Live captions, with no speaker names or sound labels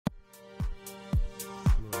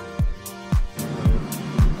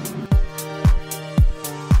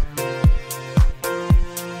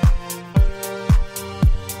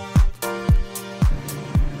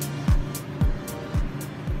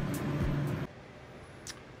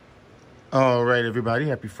All right, everybody.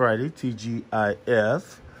 Happy Friday,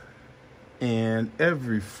 TGIF. And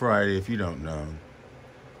every Friday, if you don't know,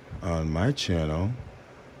 on my channel,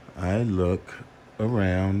 I look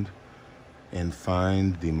around and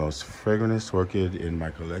find the most fragrantest orchid in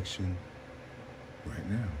my collection right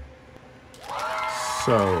now.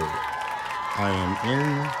 So, I am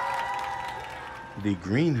in the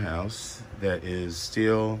greenhouse that is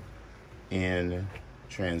still in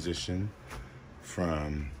transition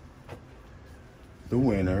from the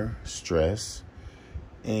winter stress,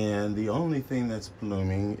 and the only thing that's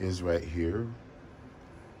blooming is right here,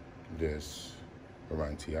 this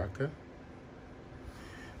Aurantiaca.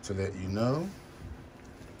 To let you know,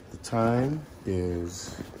 the time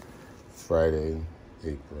is Friday,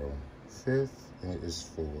 April 5th, and it is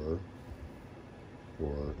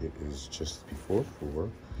it is just before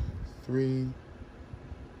 3.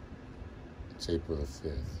 It's April the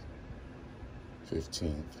 5th,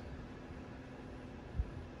 15th.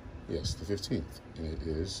 Yes, the 15th, and it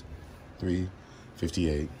is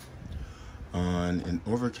 3:58 on an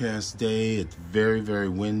overcast day. It's very, very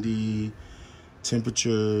windy.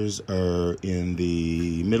 Temperatures are in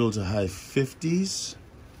the middle to high 50s.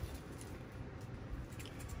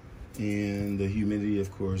 And the humidity, of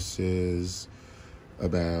course, is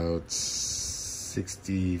about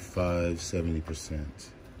 65–70%.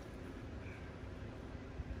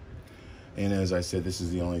 And as I said, this is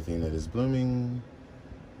the only thing that is blooming.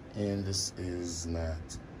 And this is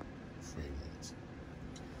not fragrant.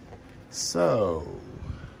 So,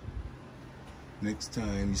 next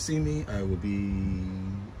time you see me, I will be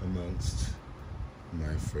amongst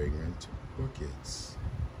my fragrant orchids.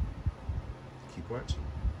 Keep watching.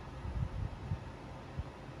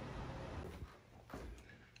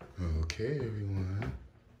 Okay, everyone.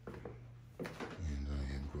 And I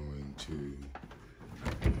am going to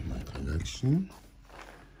my collection.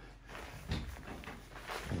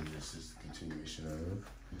 And this is the continuation of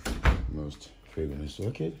Most Fragrantest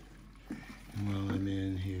Orchid. And while I'm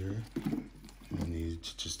in here, I need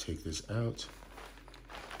to just take this out.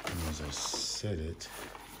 And as I set it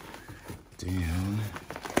down,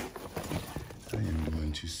 I am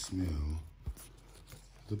going to smell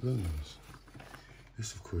the blooms.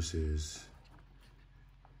 This, of course, is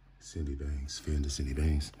Cindy Banks, Vanda Cindy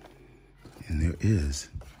Banks. And there is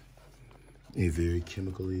a very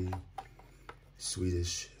chemically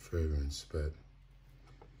Swedish fragrance, but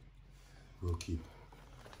we'll keep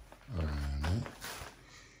our eye on that.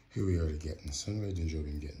 Here we are to Gatton Sunray,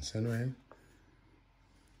 Dendrobium Gatton Sunray.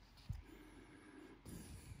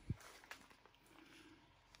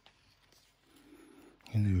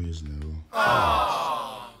 And there is no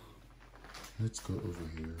flash. Let's go over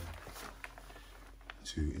here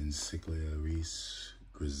to Encyclia, Reese,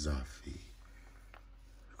 Grazaffi.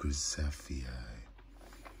 Grazaffi.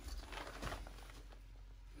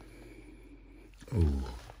 Oh,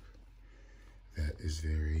 that is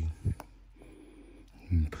very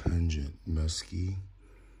pungent, musky.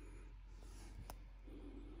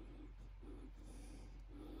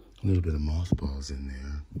 A little bit of mothballs in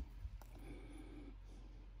there.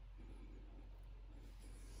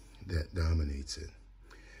 That dominates it.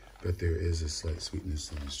 But there is a slight sweetness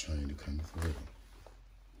that is trying to come through.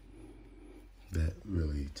 That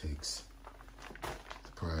really takes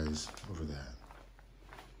the prize over that.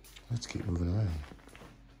 Let's keep moving around.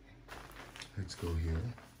 Let's go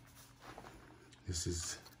here. This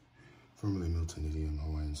is formerly Miltonidium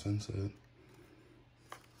Hawaiian Sunset.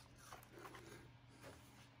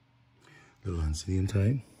 Little Oncidium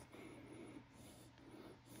type.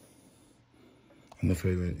 And the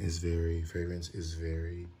fragrance is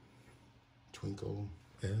very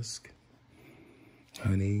twinkle-esque.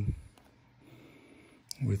 Honey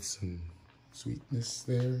with some sweetness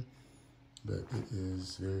there, but it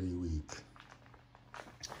is very weak.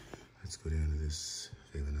 Let's go down to this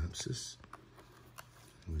Phalaenopsis,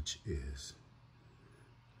 which is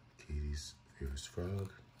Katie's favorite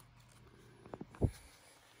frog.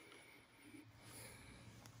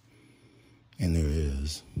 And there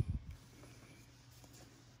is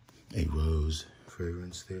a rose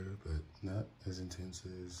fragrance there, but not as intense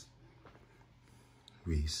as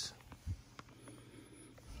Reese.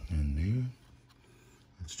 And there,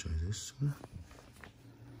 let's try this one.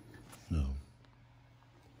 No.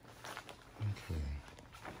 Okay.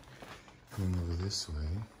 Going over this way,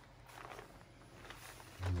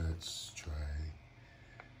 let's try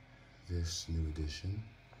this new addition,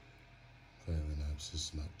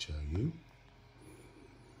 Phalaenopsis Mok Chow Yu.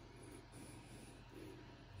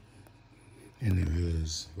 And there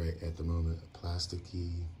is, right at the moment, a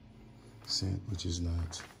plasticky scent, which is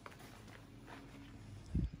not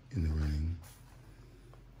in the running.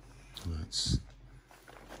 But let's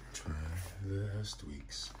try last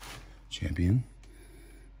week's champion.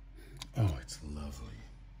 Oh, it's lovely.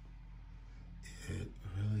 It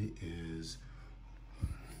really is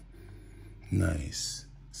nice,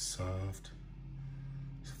 soft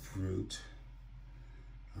fruit,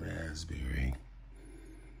 raspberry,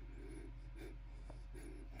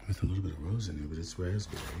 with a little bit of rose in there, but it's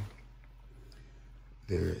raspberry.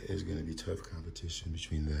 There is going to be tough competition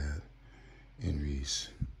between that and Reese.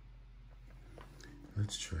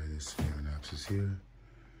 Let's try this Phalaenopsis here.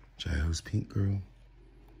 Jaiho's Pink Girl.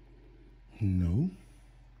 No.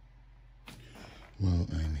 While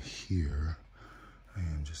I'm here, I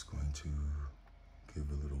am just going to give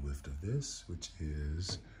a little whiff of this, which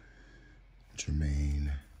is Germaine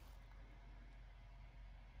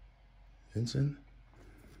Vincent.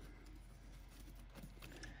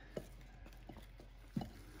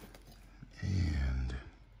 And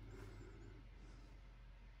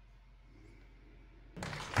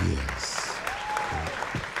yes,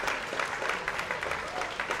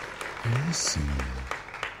 it is cinnamon.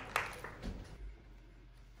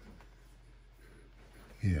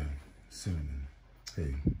 Yeah, cinnamon.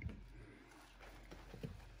 Hey,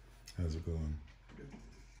 how's it going?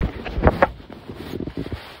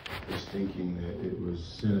 Was thinking that it was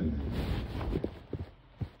cinnamon,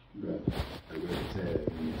 but I read the tag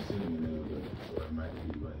and it's cinnamon in it, so I might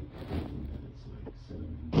be right thinking that it's like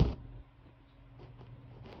cinnamon.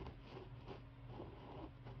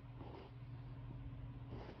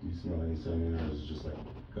 Do you smell any cinnamon, or is it just like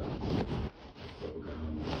gum?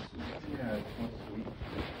 Yeah, it's more sweet.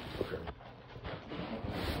 Okay.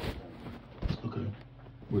 Okay.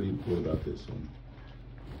 What about this one?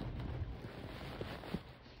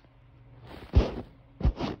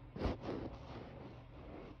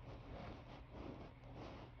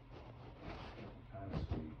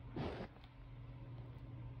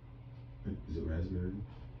 Is it raspberry?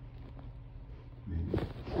 Maybe.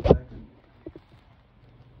 Like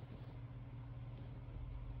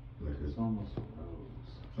It's almost a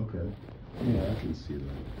rose. okay. Yeah, I can see that.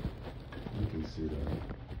 I can see that.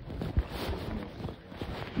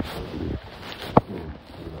 Cool.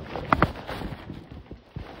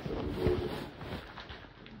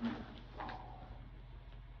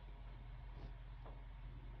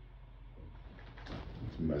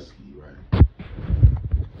 It's musky, right?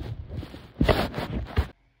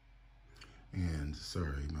 And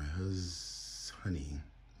sorry, my honey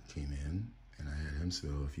came in, and I had him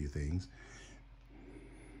smell a few things.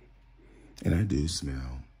 And I do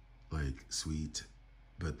smell like sweet,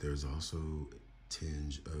 but there's also a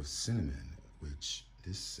tinge of cinnamon, which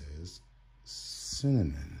this says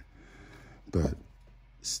cinnamon. But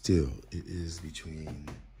still, it is between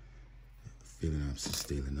Phalaenopsis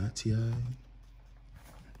delenatii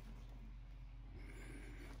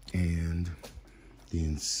and the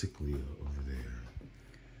Encyclia over there.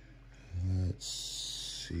 Let's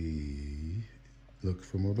see. Look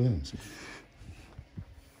for more blooms.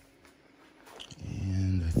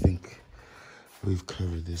 And I think we've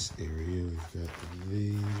covered this area. We've got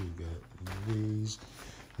these, we've got these.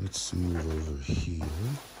 Let's move over here.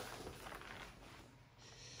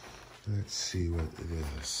 Let's see what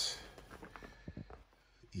this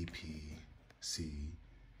Epc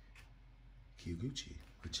Kyoguchi,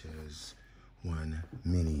 which has one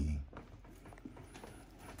mini,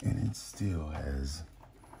 and it still has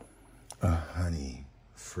a honey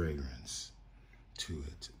fragrance to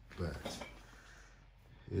it, but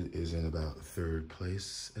it is in about third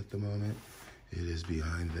place at the moment. It is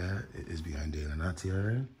behind that. It is behind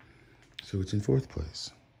delenatii, so it's in fourth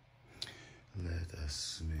place. Let us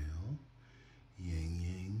smell Yang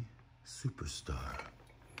Yang Superstar.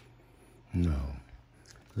 No,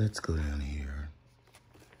 let's go down here.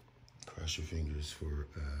 Cross your fingers for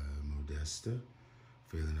modesta,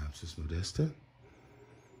 Phalaenopsis modesta.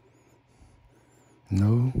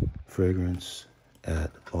 No fragrance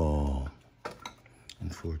at all,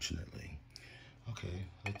 unfortunately. Okay,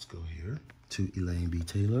 let's go here to Elaine B.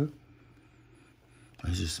 Taylor. I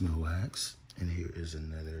just smell wax. And here is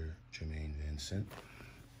another Germaine Vincent.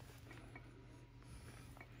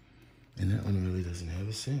 And that one really doesn't have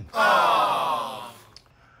a scent. Oh.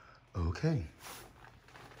 Okay.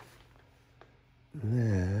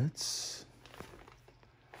 Let's,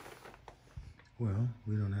 well,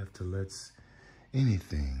 we don't have to let's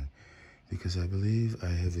anything, because I believe I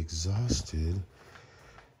have exhausted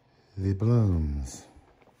the blooms.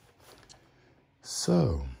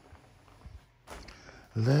 So,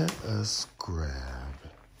 let us grab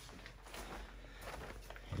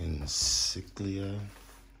Encyclia,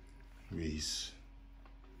 Reese,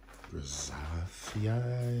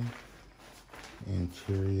 Grazaffi, and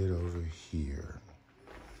carry it over here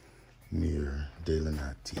near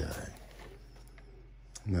delenatii.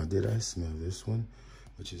 Now, did I smell this one,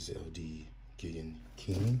 which is LD Gigan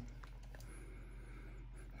King?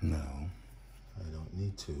 No, I don't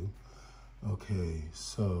need to. Okay,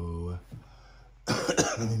 so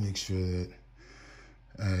let me make sure that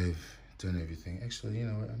I've done everything. Actually, you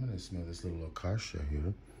know what? I'm gonna smell this little acacia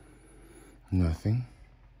here. Nothing.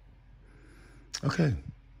 Okay,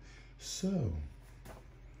 so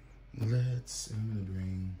I'm gonna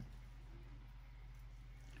bring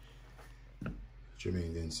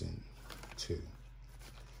Germaine Vincent too.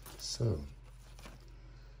 So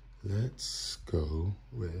let's go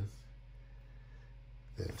with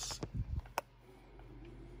this.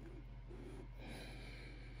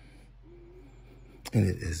 And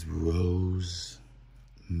it is rose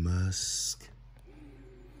musk.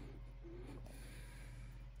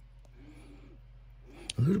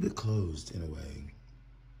 A little bit closed in a way.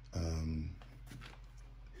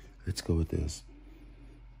 Let's go with this.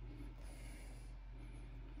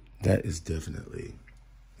 That is definitely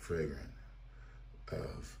fragrant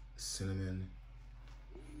of cinnamon,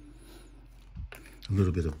 a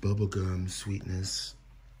little bit of bubblegum sweetness,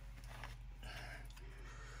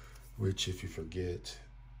 which, if you forget,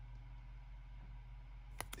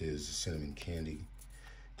 is a cinnamon candy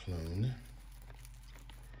clone.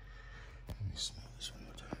 Let me smell this one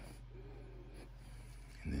more time.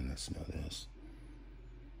 And then let's smell this.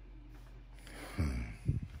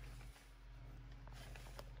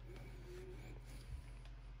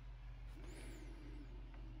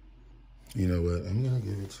 You know what? I'm going to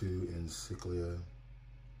give it to Encyclia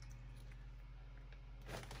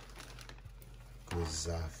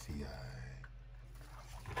Grazaffi.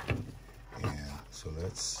 And so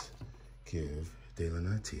let's give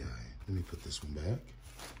delenatii. Let me put this one back.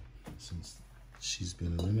 Since she's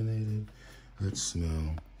been eliminated, let's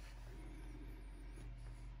smell.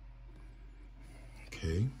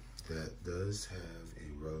 Okay, that does have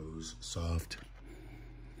a rose soft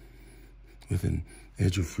with an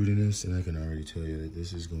edge of fruitiness, and I can already tell you that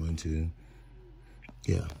this is going to,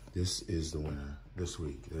 yeah, this is the winner this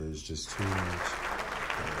week. There's just too much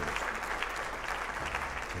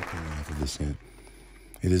taking off of the scent.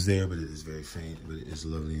 It is there, but it is very faint, but it is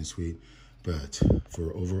lovely and sweet. But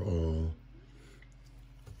for overall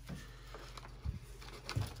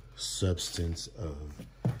substance of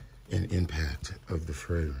and impact of the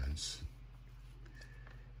fragrance,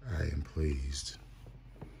 I am pleased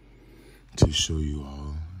to show you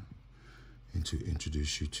all and to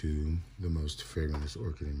introduce you to the most fragrantest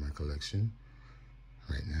orchid in my collection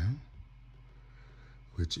right now,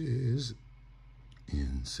 which is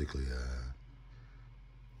Encyclia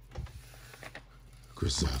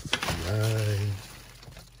Grazaffi.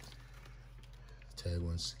 Tag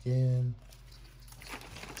once again.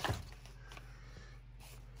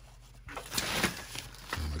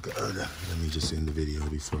 Oh my God, let me just end the video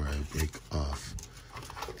before I break off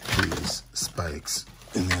these spikes,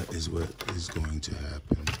 and that is what is going to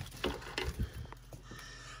happen.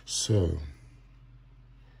 So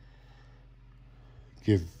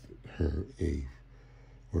give her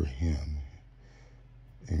or him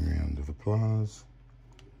a round of applause.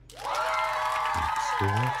 Thanks for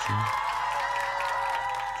watching.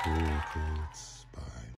 Orchids.